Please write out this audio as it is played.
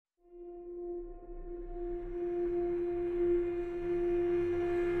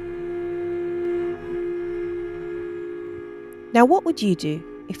Now, what would you do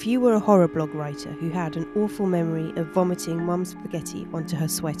if you were a horror blog writer who had an awful memory of vomiting mum's spaghetti onto her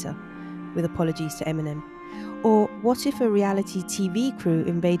sweater, with apologies to Eminem? Or what if a reality TV crew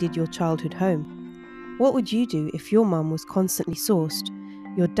invaded your childhood home? What would you do if your mum was constantly sourced,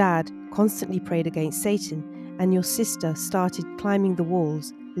 your dad constantly prayed against Satan, and your sister started climbing the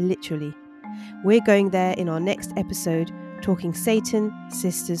walls, literally? We're going there in our next episode, talking Satan,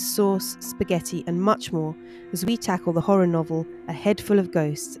 sisters, sauce, spaghetti, and much more as we tackle the horror novel A Head Full of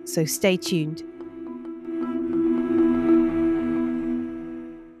Ghosts, so stay tuned.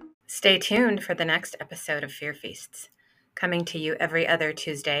 Stay tuned for the next episode of Fear Feasts, coming to you every other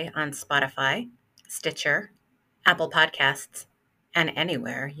Tuesday on Spotify, Stitcher, Apple Podcasts, and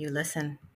anywhere you listen.